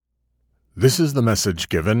This is the message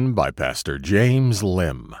given by Pastor James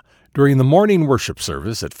Lim during the morning worship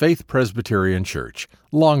service at Faith Presbyterian Church,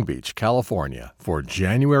 Long Beach, California, for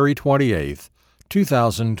January 28th,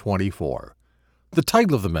 2024. The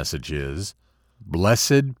title of the message is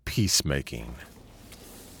Blessed Peacemaking.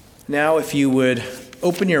 Now, if you would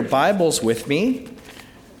open your Bibles with me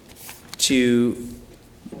to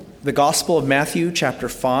the Gospel of Matthew, chapter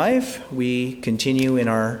 5. We continue in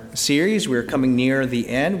our series. We're coming near the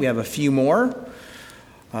end. We have a few more,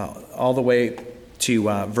 all the way to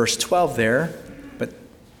verse 12 there. But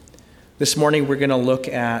this morning we're going to look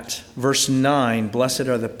at verse 9, Blessed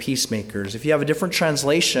are the peacemakers. If you have a different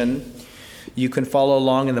translation, you can follow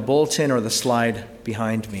along in the bulletin or the slide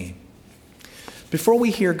behind me. Before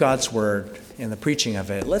we hear God's word and the preaching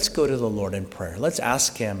of it, let's go to the Lord in prayer. Let's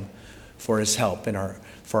ask Him for His help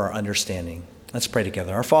for our understanding. Let's pray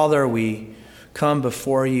together. Our Father, we come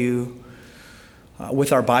before you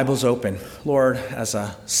with our Bibles open, Lord, as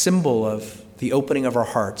a symbol of the opening of our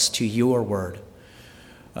hearts to your word,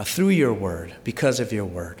 through your word, because of your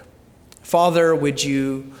word. Father, would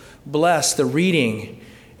you bless the reading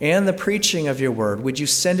and the preaching of your word? Would you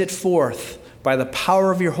send it forth by the power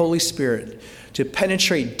of your Holy Spirit to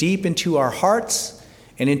penetrate deep into our hearts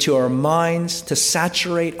and into our minds, to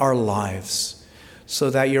saturate our lives, so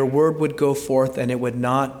that your word would go forth and it would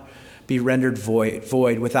not be rendered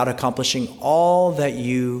void without accomplishing all that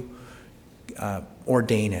you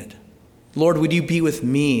ordain it. Lord, would you be with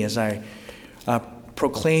me as I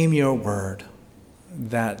proclaim your word,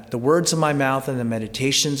 that the words of my mouth and the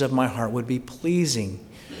meditations of my heart would be pleasing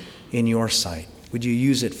in your sight. Would you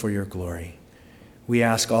use it for your glory? We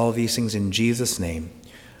ask all of these things in Jesus' name.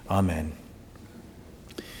 Amen.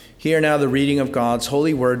 Hear now the reading of God's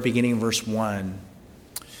holy word, beginning in verse 1.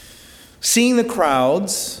 Seeing the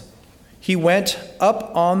crowds, he went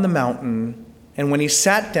up on the mountain, and when he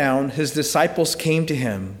sat down, his disciples came to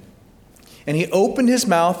him. And he opened his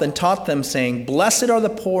mouth and taught them, saying, Blessed are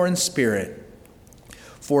the poor in spirit,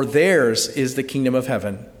 for theirs is the kingdom of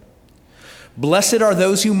heaven. Blessed are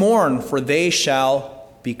those who mourn, for they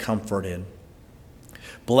shall be comforted.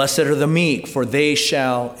 Blessed are the meek, for they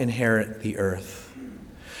shall inherit the earth.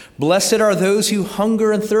 Blessed are those who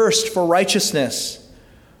hunger and thirst for righteousness,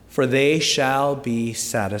 for they shall be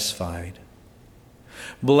satisfied.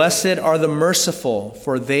 Blessed are the merciful,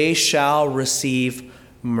 for they shall receive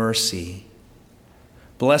mercy.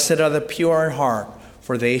 Blessed are the pure in heart,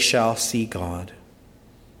 for they shall see God.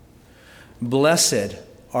 Blessed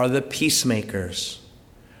are the peacemakers,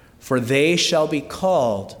 for they shall be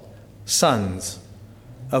called sons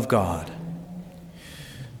of God.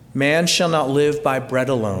 Man shall not live by bread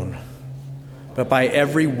alone, but by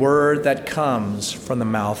every word that comes from the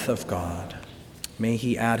mouth of God. May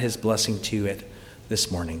he add his blessing to it this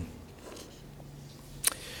morning.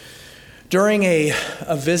 During a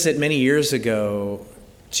visit many years ago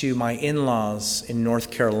to my in-laws in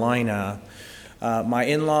North Carolina, my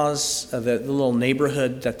in-laws, the little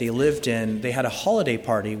neighborhood that they lived in, they had a holiday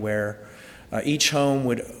party where each home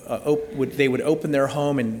would open their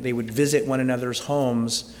home and they would visit one another's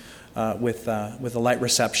homes with a light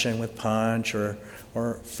reception with punch or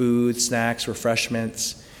food, snacks,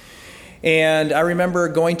 refreshments. And I remember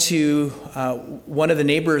going to one of the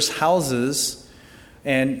neighbors' houses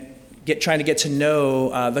and trying to get to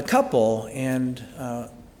know the couple. And I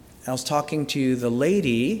was talking to the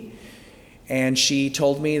lady, and she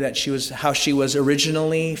told me that she was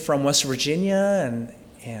originally from West Virginia,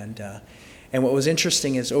 and what was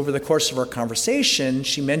interesting is over the course of our conversation,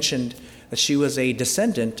 she mentioned that she was a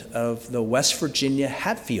descendant of the West Virginia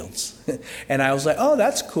Hatfields. And I was like, oh,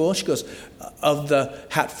 that's cool. She goes, of the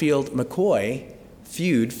Hatfield-McCoy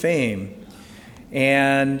feud fame.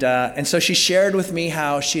 And so she shared with me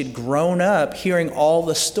how she had grown up hearing all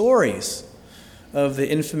the stories of the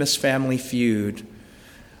infamous family feud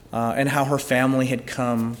and how her family had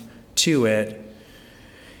come to it.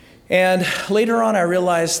 And later on, I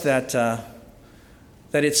realized that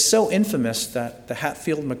it's so infamous that the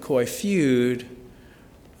Hatfield-McCoy feud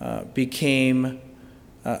became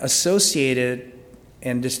associated,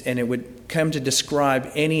 and it would come to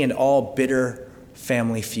describe any and all bitter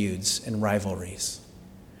family feuds and rivalries.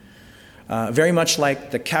 Very much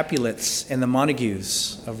like the Capulets and the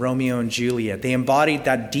Montagues of Romeo and Juliet. They embodied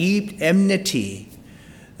that deep enmity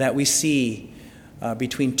that we see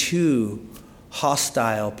between two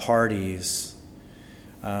hostile parties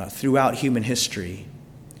throughout human history,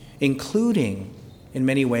 including, in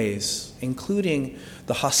many ways, including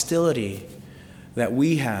the hostility that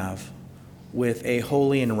we have with a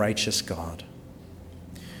holy and righteous God.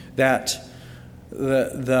 That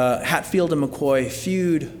the Hatfield and McCoy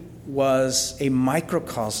feud was a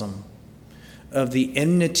microcosm of the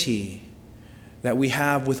enmity that we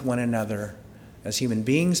have with one another as human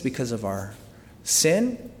beings because of our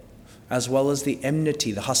sin, as well as the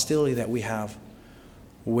enmity, the hostility that we have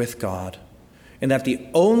with God. And that the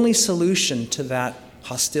only solution to that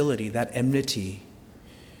hostility, that enmity,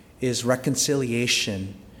 is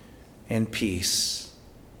reconciliation and peace.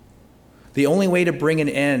 The only way to bring an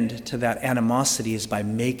end to that animosity is by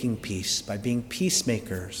making peace, by being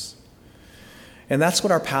peacemakers. And that's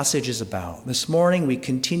what our passage is about. This morning we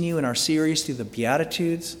continue in our series through the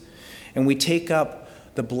Beatitudes, and we take up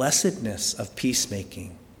the blessedness of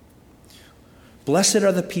peacemaking. Blessed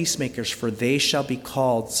are the peacemakers, for they shall be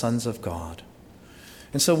called sons of God.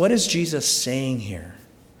 And so what is Jesus saying here?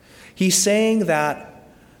 He's saying that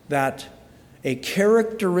a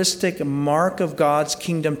characteristic mark of God's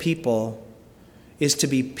kingdom people is to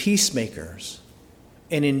be peacemakers.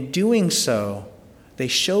 And in doing so, they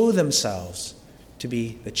show themselves to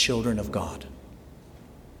be the children of God.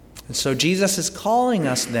 And so Jesus is calling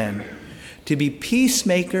us then to be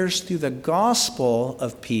peacemakers through the gospel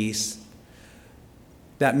of peace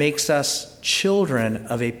that makes us children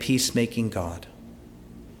of a peacemaking God.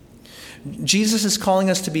 Jesus is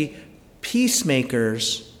calling us to be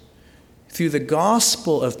peacemakers through the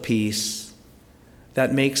gospel of peace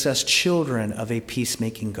that makes us children of a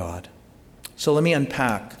peacemaking God. So let me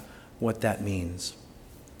unpack what that means.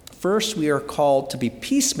 First, we are called to be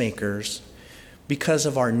peacemakers because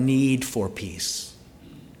of our need for peace.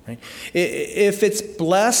 Right? If it's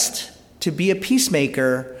blessed to be a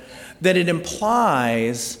peacemaker, then it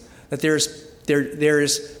implies that there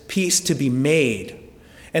is peace to be made.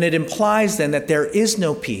 And it implies then that there is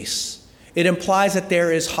no peace. It implies that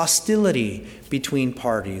there is hostility between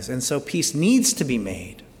parties. And so peace needs to be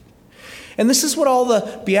made. And this is what all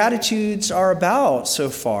the Beatitudes are about so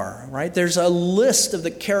far, right? There's a list of the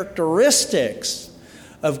characteristics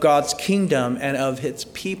of God's kingdom and of its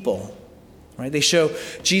people, right?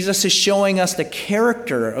 Jesus is showing us the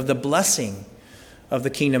character of the blessing of the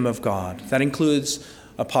kingdom of God. That includes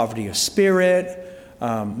a poverty of spirit,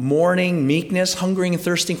 mourning, meekness, hungering and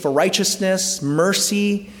thirsting for righteousness,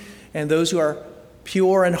 mercy, and those who are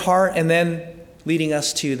pure in heart, and then leading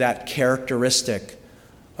us to that characteristic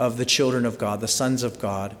of the children of God, the sons of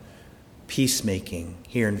God, peacemaking,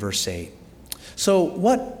 here in verse 8. So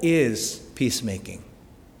what is peacemaking?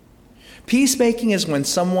 Peacemaking is when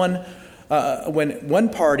when one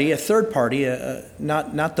party, a third party,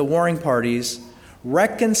 not the warring parties,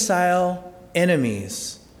 reconcile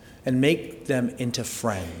enemies and make them into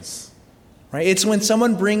friends. Right? It's when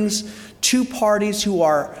someone brings two parties who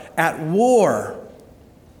are at war,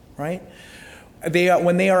 right?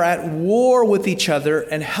 When they are at war with each other,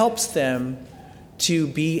 and helps them to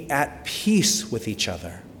be at peace with each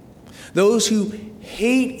other. Those who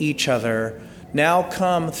hate each other now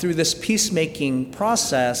come through this peacemaking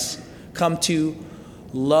process, come to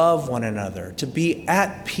love one another, to be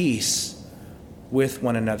at peace with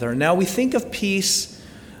one another. Now we think of peace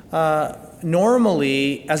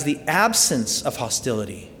normally as the absence of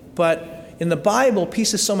hostility, but in the Bible,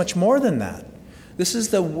 peace is so much more than that. This is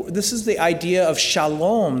the idea of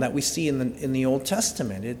shalom that we see in the Old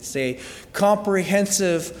Testament. It's a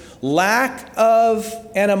comprehensive lack of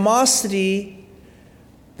animosity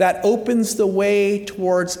that opens the way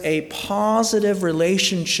towards a positive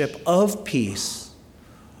relationship of peace,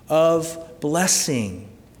 of blessing,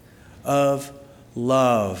 of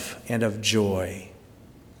love, and of joy.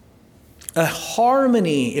 A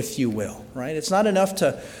harmony, if you will, right? It's not enough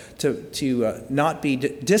to not be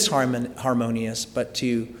disharmonious, but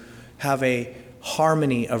to have a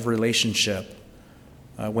harmony of relationship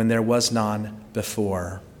when there was none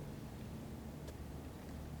before.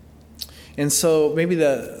 And so maybe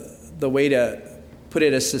the way to put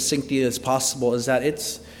it as succinctly as possible is that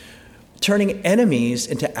it's turning enemies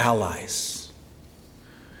into allies.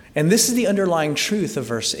 And this is the underlying truth of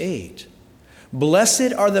verse 8.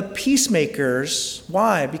 Blessed are the peacemakers.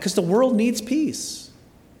 Why? Because the world needs peace.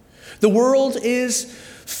 The world is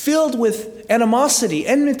filled with animosity,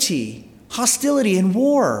 enmity, hostility, and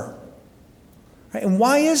war. Right? And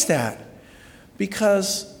why is that?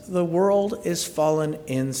 Because the world is fallen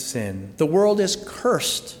in sin. The world is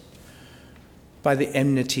cursed by the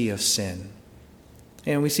enmity of sin.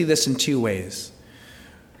 And we see this in two ways.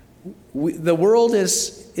 The world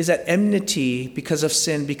is at enmity because of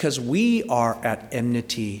sin, because we are at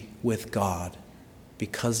enmity with God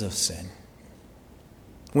because of sin.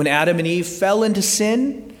 When Adam and Eve fell into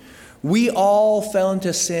sin, we all fell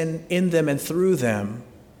into sin in them and through them,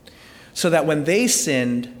 so that when they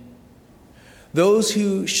sinned, those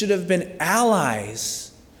who should have been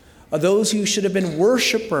allies, those who should have been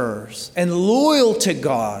worshipers and loyal to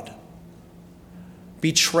God,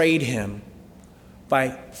 betrayed him by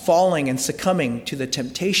falling and succumbing to the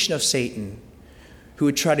temptation of Satan, who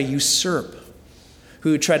would try to usurp,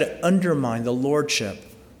 who would try to undermine the lordship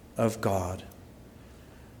of God.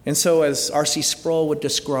 And so, as R.C. Sproul would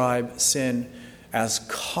describe sin as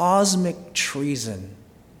cosmic treason,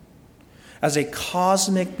 as a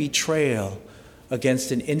cosmic betrayal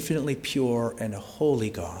against an infinitely pure and holy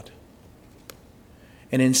God.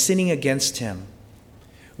 And in sinning against him,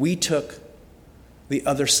 we took the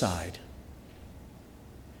other side,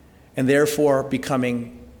 and therefore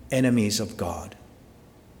becoming enemies of God.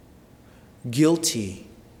 Guilty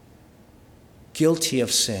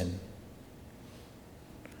of sin,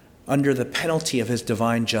 under the penalty of his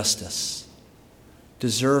divine justice,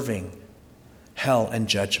 deserving hell and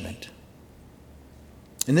judgment.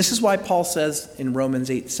 And this is why Paul says in Romans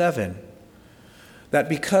 8:7 that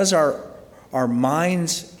because our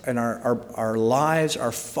minds and our lives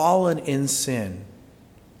are fallen in sin,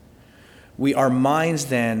 our minds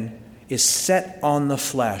then is set on the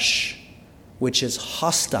flesh, which is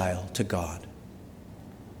hostile to God.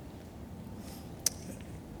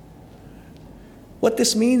 What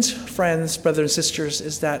this means, friends, brothers and sisters,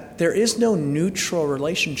 is that there is no neutral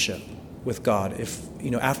relationship with God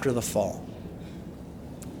after the fall.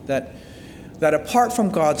 That apart from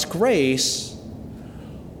God's grace,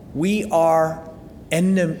 we are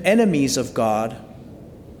enemies of God,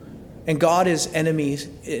 and God is an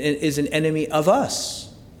enemy of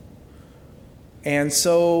us. And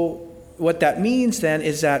so what that means then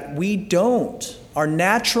is that our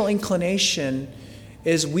natural inclination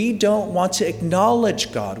is we don't want to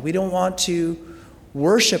acknowledge God. We don't want to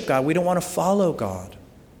worship God. We don't want to follow God.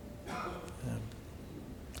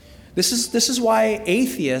 This is why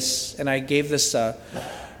atheists, and I gave this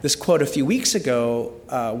quote a few weeks ago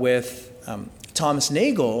with Thomas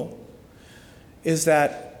Nagel, is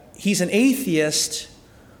that he's an atheist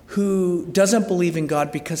who doesn't believe in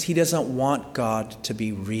God because he doesn't want God to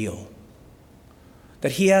be real.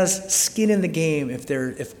 That he has skin in the game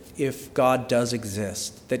if God does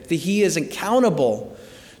exist. That he is accountable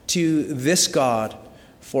to this God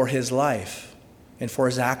for his life and for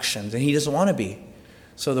his actions, and he doesn't want to be.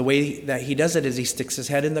 So the way that he does it is he sticks his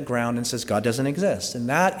head in the ground and says God doesn't exist. And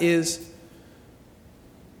that is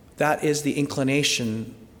the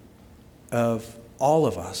inclination of all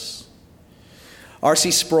of us.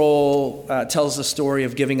 R.C. Sproul tells the story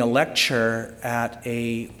of giving a lecture at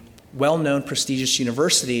a well-known prestigious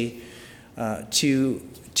university to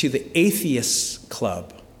the Atheists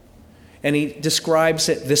Club. And he describes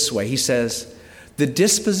it this way. He says, the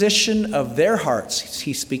disposition of their hearts,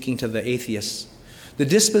 he's speaking to the atheists, the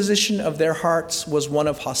disposition of their hearts was one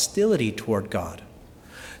of hostility toward God.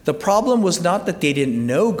 The problem was not that they didn't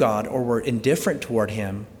know God or were indifferent toward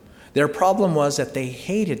him. Their problem was that they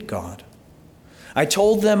hated God. I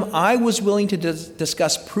told them I was willing to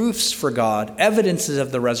discuss proofs for God, evidences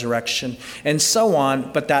of the resurrection, and so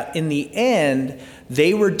on, but that in the end,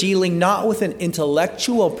 they were dealing not with an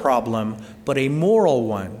intellectual problem, but a moral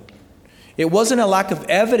one. It wasn't a lack of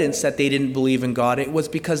evidence that they didn't believe in God. It was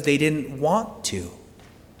because they didn't want to.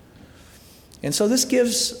 And so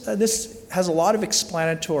this has a lot of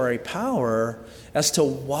explanatory power as to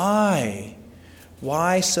why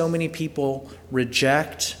so many people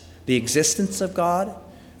reject the existence of God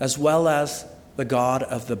as well as the God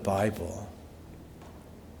of the Bible.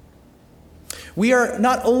 We are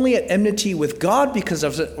not only at enmity with God because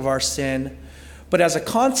of our sin, but as a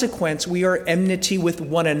consequence, we are enmity with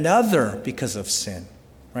one another because of sin.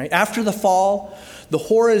 Right? After the fall, the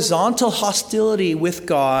horizontal hostility with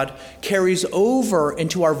God carries over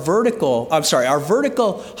into our vertical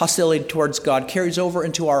hostility towards God carries over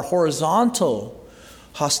into our horizontal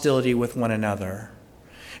hostility with one another.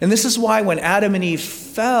 And this is why when Adam and Eve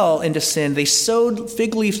fell into sin, they sewed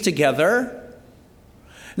fig leaves together.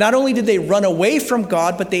 Not only did they run away from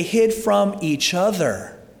God, but they hid from each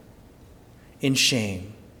other in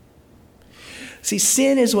shame. See,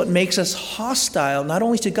 sin is what makes us hostile, not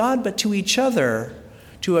only to God, but to each other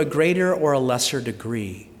to a greater or a lesser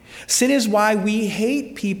degree. Sin is why we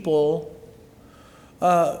hate people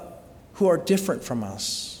who are different from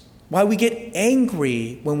us. Why we get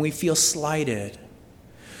angry when we feel slighted.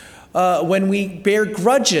 When we bear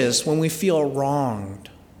grudges when we feel wronged.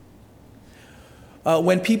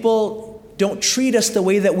 When people don't treat us the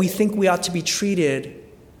way that we think we ought to be treated,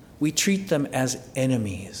 we treat them as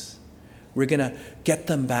enemies. We're going to get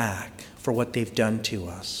them back for what they've done to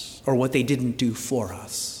us or what they didn't do for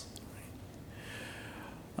us.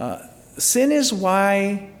 Sin is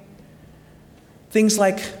why things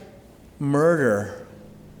like murder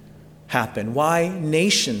happen, why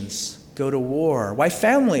nations go to war, why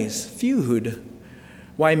families feud,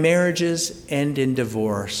 why marriages end in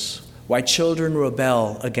divorce, why children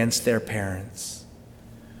rebel against their parents.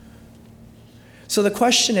 So the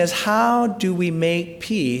question is, how do we make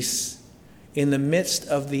peace in the midst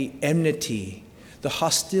of the enmity, the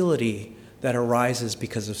hostility that arises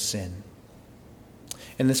because of sin?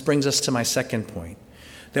 And this brings us to my second point,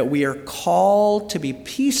 that we are called to be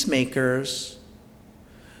peacemakers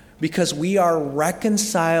because we are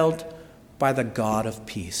reconciled by the God of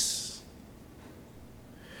peace.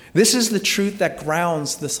 This is the truth that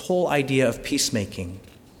grounds this whole idea of peacemaking.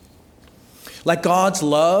 Like God's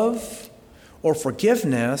love or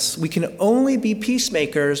forgiveness, we can only be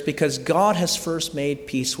peacemakers because God has first made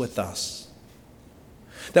peace with us.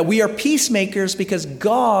 That we are peacemakers because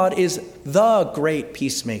God is the great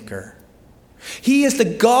peacemaker. He is the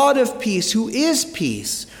God of peace, who is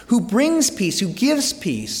peace, who brings peace, who gives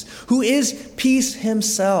peace, who is peace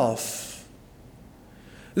himself.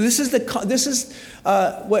 This is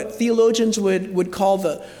what theologians would call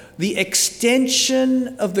the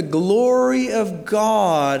extension of the glory of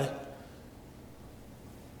God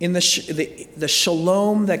in the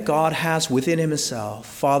shalom that God has within himself,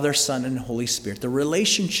 Father, Son, and Holy Spirit. The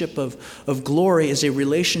relationship of glory is a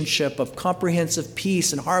relationship of comprehensive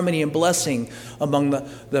peace and harmony and blessing among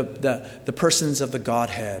the persons of the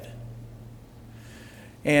Godhead.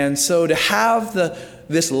 And so to have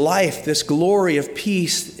this life, this glory of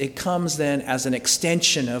peace, it comes then as an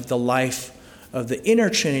extension of the life of the inner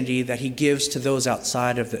Trinity that he gives to those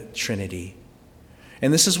outside of the Trinity.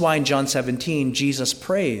 And this is why in John 17, Jesus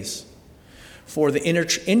prays for the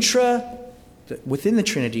within the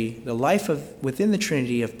Trinity, the life within the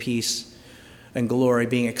Trinity of peace and glory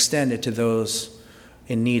being extended to those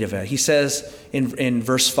in need of it. He says in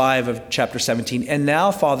verse 5 of chapter 17, "And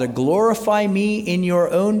now, Father, glorify me in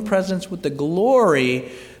your own presence with the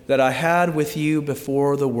glory that I had with you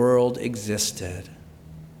before the world existed,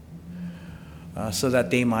 so that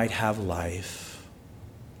they might have life."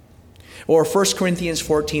 Or 1 Corinthians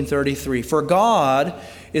 14:33, "For God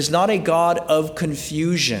is not a God of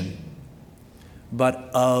confusion, but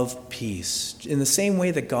of peace." In the same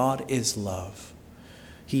way that God is love,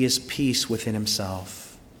 he is peace within himself.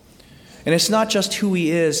 And it's not just who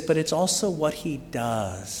he is, but it's also what he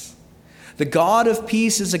does. The God of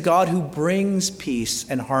peace is a God who brings peace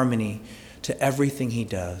and harmony to everything he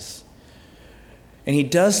does. And he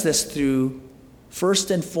does this through,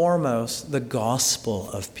 first and foremost, the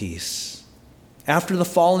gospel of peace. After the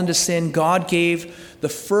fall into sin, God gave the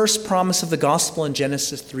first promise of the gospel in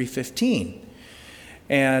Genesis 3:15.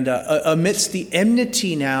 And amidst the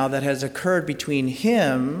enmity now that has occurred between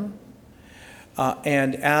him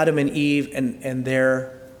and Adam and Eve and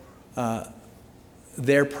their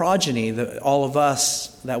progeny, all of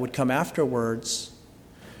us that would come afterwards,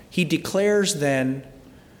 he declares then,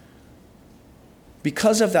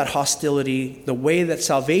 because of that hostility, the way that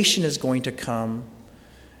salvation is going to come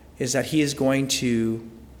is that he is going to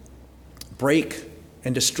break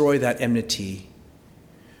and destroy that enmity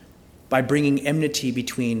by bringing enmity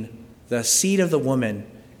between the seed of the woman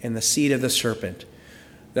and the seed of the serpent.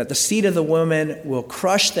 That the seed of the woman will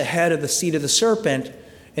crush the head of the seed of the serpent,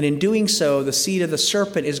 and in doing so, the seed of the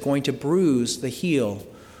serpent is going to bruise the heel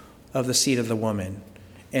of the seed of the woman.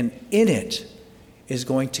 And in it is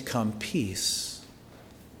going to come peace.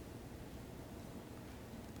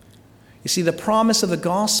 You see, the promise of the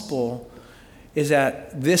gospel is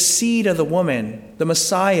that this seed of the woman, the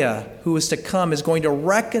Messiah who is to come, is going to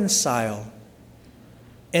reconcile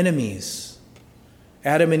enemies,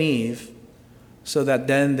 Adam and Eve, so that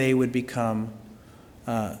then they would become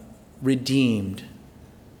redeemed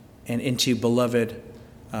and into beloved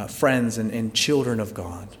friends and children of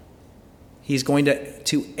God. He's going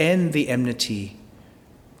to end the enmity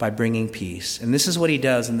by bringing peace. And this is what he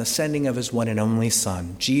does in the sending of his one and only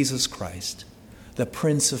Son, Jesus Christ, the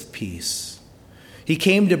Prince of Peace. He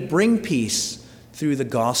came to bring peace through the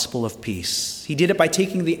gospel of peace. He did it by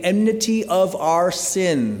taking the enmity of our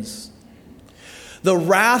sins, the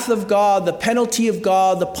wrath of God, the penalty of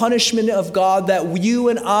God, the punishment of God that you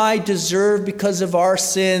and I deserve because of our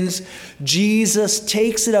sins. Jesus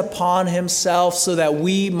takes it upon himself so that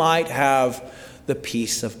we might have the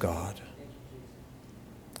peace of God.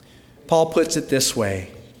 Paul puts it this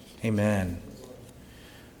way. Amen.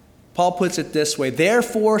 Paul puts it this way.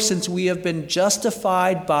 "Therefore, since we have been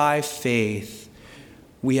justified by faith,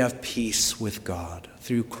 we have peace with God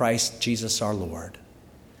through Christ Jesus our Lord.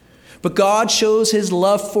 But God shows his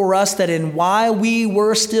love for us that in while we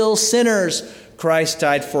were still sinners, Christ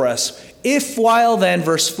died for us. If while then,"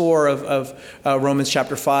 verse 4 of Romans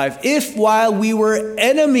chapter 5, "if while we were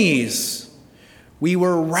enemies, we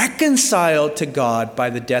were reconciled to God by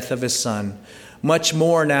the death of his Son, Much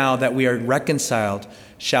more now that we are reconciled,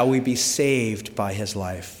 shall we be saved by his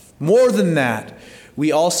life. More than that,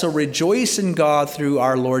 we also rejoice in God through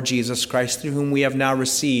our Lord Jesus Christ, through whom we have now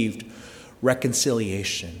received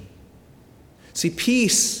reconciliation. See,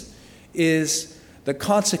 peace is the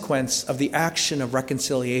consequence of the action of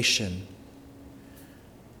reconciliation.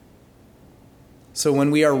 So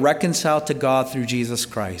when we are reconciled to God through Jesus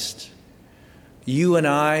Christ, you and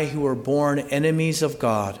I, who were born enemies of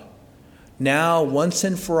God, now once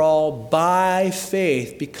and for all, by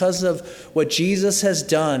faith, because of what Jesus has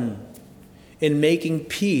done in making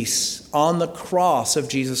peace on the cross of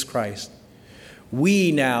Jesus Christ,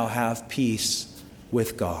 we now have peace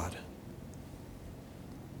with God.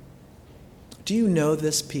 Do you know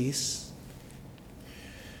this peace?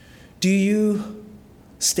 Do you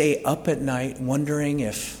stay up at night wondering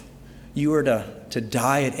if you were to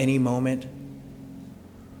die at any moment,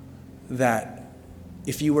 that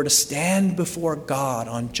if you were to stand before God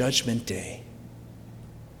on Judgment Day,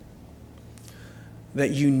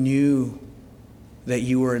 that you knew that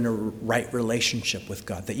you were in a right relationship with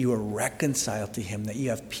God, that you were reconciled to him, that you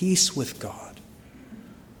have peace with God,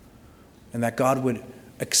 and that God would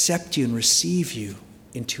accept you and receive you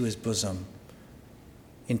into his bosom,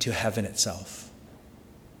 into heaven itself?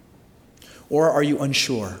 Or are you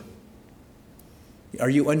unsure? Are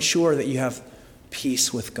you unsure that you have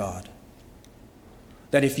peace with God?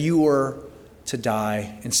 That if you were to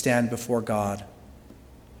die and stand before God,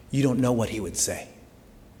 you don't know what he would say?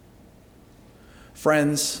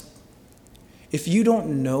 Friends, if you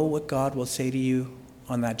don't know what God will say to you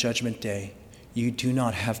on that judgment day, you do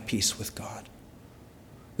not have peace with God.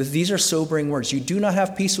 These are sobering words. You do not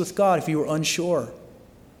have peace with God if you are unsure.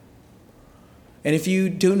 And if you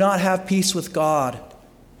do not have peace with God,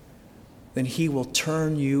 then he will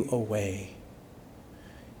turn you away.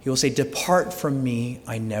 He will say, "Depart from me,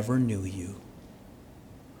 I never knew you."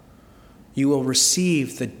 You will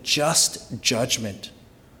receive the just judgment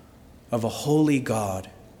of a holy God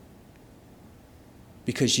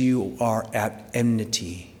because you are at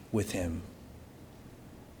enmity with him.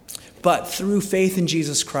 But through faith in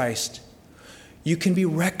Jesus Christ, you can be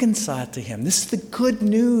reconciled to him. This is the good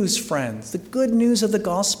news, friends, the good news of the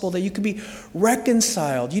gospel, that you can be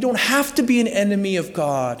reconciled. You don't have to be an enemy of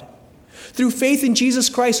God. Through faith in Jesus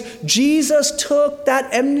Christ, Jesus took that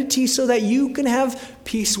enmity so that you can have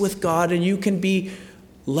peace with God and you can be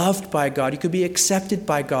loved by God. You can be accepted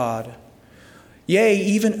by God. Yea,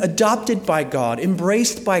 even adopted by God,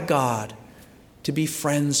 embraced by God, to be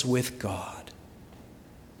friends with God.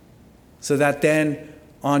 So that then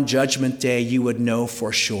on Judgment Day you would know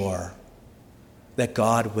for sure that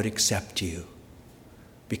God would accept you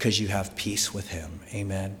because you have peace with him.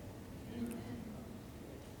 Amen.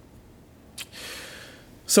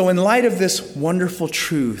 So in light of this wonderful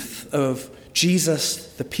truth of Jesus,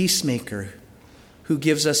 the peacemaker, who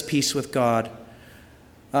gives us peace with God,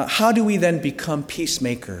 how do we then become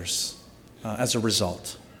peacemakers as a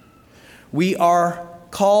result? We are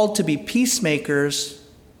called to be peacemakers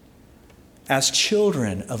as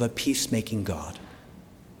children of a peacemaking God.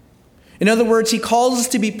 In other words, he calls us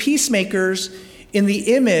to be peacemakers in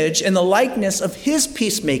the image and the likeness of his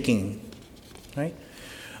peacemaking. Right?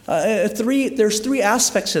 There's three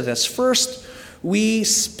aspects of this. First, we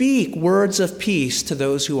speak words of peace to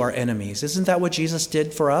those who are enemies. Isn't that what Jesus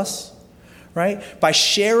did for us? Right? By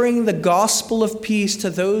sharing the gospel of peace to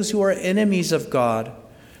those who are enemies of God,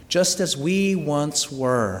 just as we once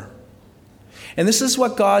were. And this is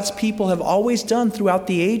what God's people have always done throughout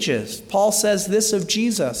the ages. Paul says this of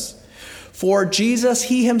Jesus: "For Jesus,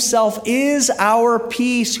 he himself is our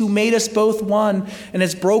peace, who made us both one and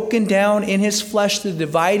has broken down in his flesh the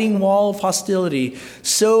dividing wall of hostility,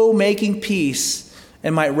 so making peace,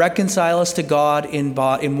 and might reconcile us to God in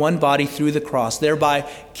one body through the cross, thereby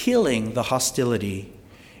killing the hostility.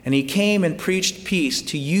 And he came and preached peace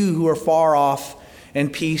to you who are far off,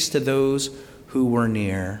 and peace to those who were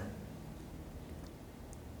near."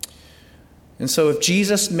 And so if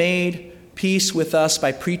Jesus made peace with us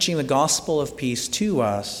by preaching the gospel of peace to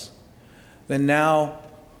us, then now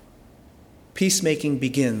peacemaking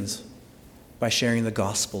begins by sharing the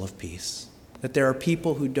gospel of peace. That there are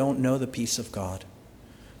people who don't know the peace of God.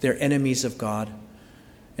 They're enemies of God.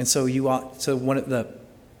 And so one of the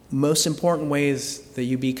most important ways that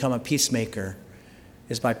you become a peacemaker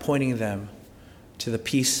is by pointing them to the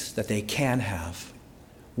peace that they can have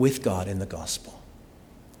with God in the gospel.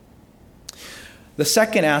 The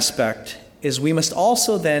second aspect is we must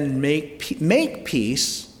also then make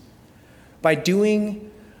peace by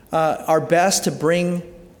doing our best to bring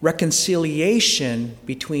reconciliation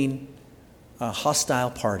between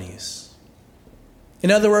hostile parties.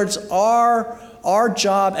 In other words, our our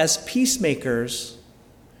job as peacemakers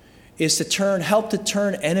is to help to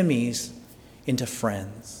turn enemies into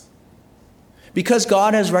friends. Because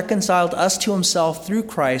God has reconciled us to himself through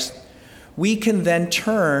Christ, we can then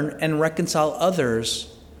turn and reconcile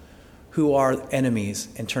others who are enemies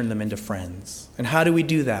and turn them into friends. And how do we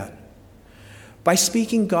do that? By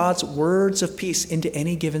speaking God's words of peace into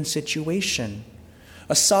any given situation.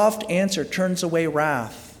 A soft answer turns away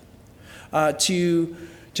wrath. To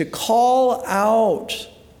call out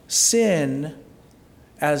sin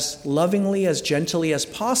as lovingly, as gently as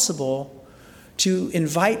possible, to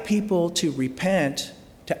invite people to repent,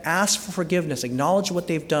 to ask for forgiveness, acknowledge what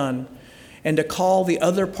they've done, and to call the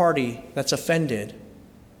other party that's offended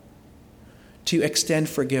to extend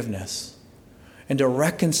forgiveness and to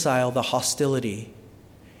reconcile the hostility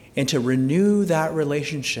and to renew that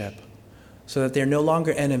relationship so that they're no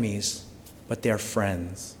longer enemies, but they're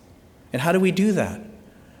friends. And how do we do that?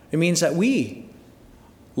 It means that we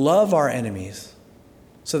love our enemies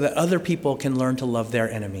so that other people can learn to love their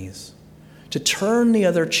enemies. To turn the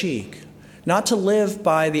other cheek, not to live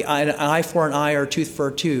by an eye for an eye or tooth for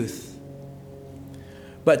a tooth,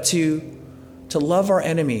 but to love our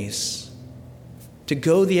enemies, to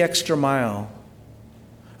go the extra mile,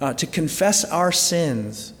 to confess our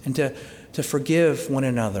sins and to forgive one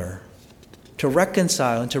another, to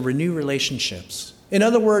reconcile and to renew relationships. In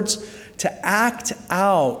other words, to act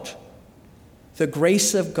out the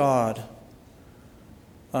grace of God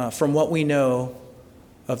from what we know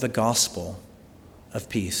of the gospel of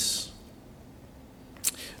peace.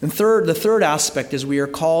 And the third aspect is we are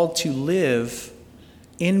called to live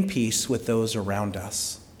in peace with those around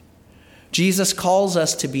us. Jesus calls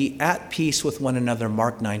us to be at peace with one another,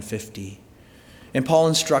 Mark 9:50. And Paul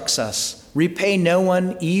instructs us, repay no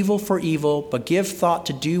one evil for evil, but give thought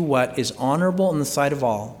to do what is honorable in the sight of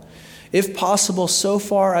all. If possible, so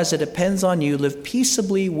far as it depends on you, live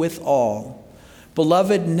peaceably with all.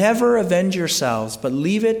 Beloved, never avenge yourselves, but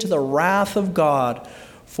leave it to the wrath of God,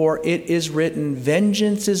 for it is written,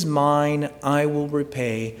 vengeance is mine, I will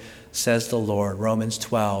repay, says the Lord. Romans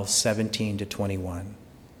 12:17-21.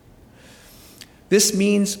 This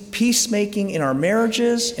means peacemaking in our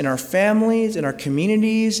marriages, in our families, in our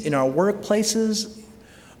communities, in our workplaces,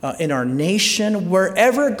 in our nation,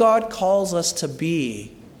 wherever God calls us to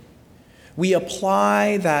be. We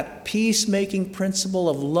apply that peacemaking principle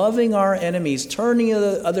of loving our enemies, turning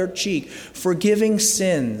the other cheek, forgiving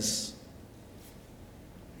sins,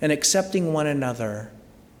 and accepting one another.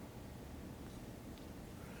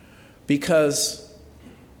 Because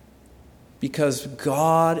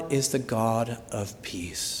God is the God of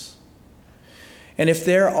peace. And if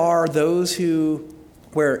there are those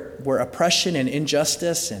where oppression and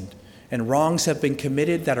injustice and wrongs have been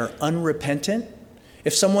committed that are unrepentant,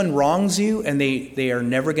 if someone wrongs you and they are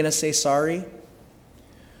never going to say sorry,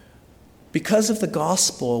 because of the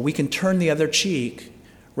gospel, we can turn the other cheek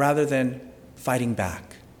rather than fighting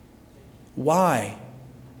back. Why?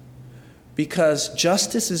 Because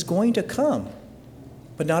justice is going to come,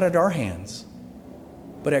 but not at our hands.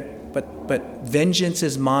 But vengeance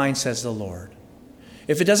is mine, says the Lord.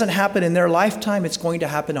 If it doesn't happen in their lifetime, it's going to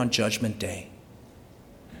happen on Judgment Day.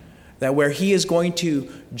 That where he is going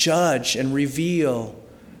to judge and reveal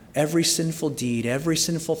every sinful deed, every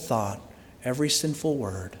sinful thought, every sinful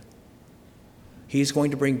word. He's going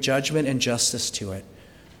to bring judgment and justice to it.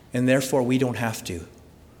 And therefore, we don't have to.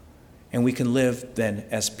 And we can live then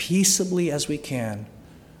as peaceably as we can,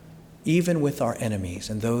 even with our enemies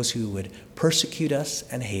and those who would persecute us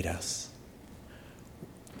and hate us.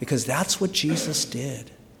 Because that's what Jesus did.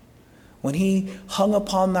 When he hung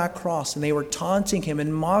upon that cross and they were taunting him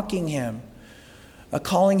and mocking him,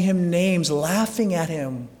 calling him names, laughing at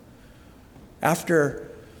him,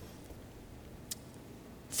 after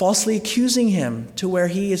falsely accusing him to where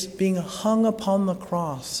he is being hung upon the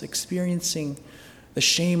cross, experiencing the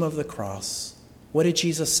shame of the cross. What did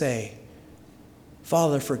Jesus say?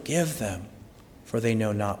 Father, forgive them, for they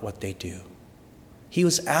know not what they do. He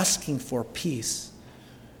was asking for peace,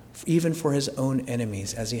 even for his own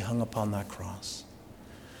enemies, as he hung upon that cross.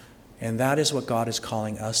 And that is what God is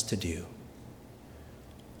calling us to do.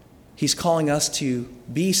 He's calling us to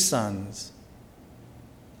be sons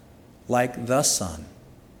like the Son,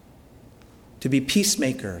 to be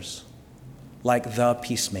peacemakers like the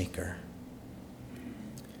peacemaker.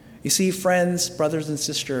 You see, friends, brothers and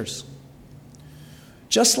sisters,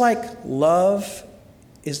 just like love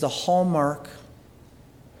is the hallmark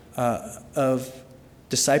of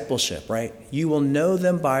discipleship, right? You will know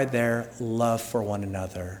them by their love for one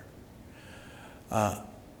another.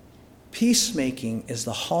 Peacemaking is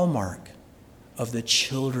the hallmark of the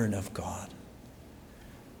children of God.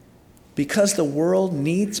 because the world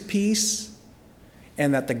needs peace,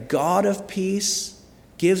 and that the God of peace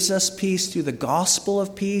gives us peace through the gospel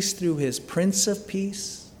of peace, through his Prince of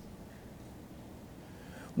Peace.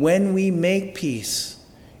 When we make peace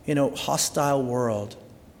in a hostile world,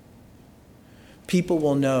 people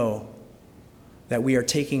will know that we are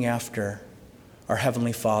taking after our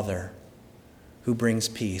Heavenly Father who brings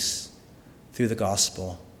peace through the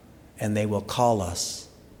gospel, and they will call us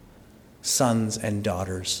sons and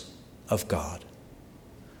daughters of God.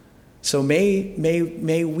 So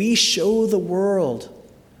may we show the world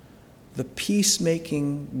the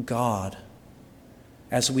peacemaking God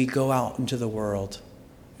as we go out into the world,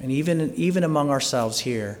 and even among ourselves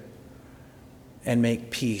here, and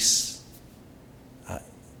make peace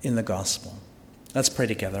in the gospel. Let's pray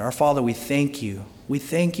together. Our Father, we thank you. We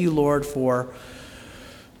thank you, Lord, for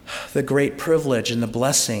the great privilege and the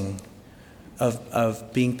blessing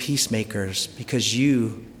of being peacemakers, because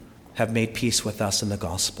you have made peace with us in the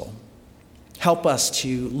gospel. Help us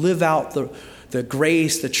to live out the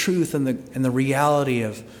grace, the truth, and the reality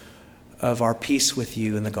of our peace with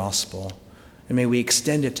you in the gospel. And may we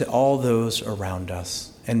extend it to all those around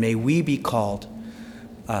us. And may we be called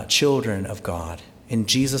children of God. In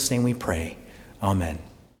Jesus' name we pray. Amen.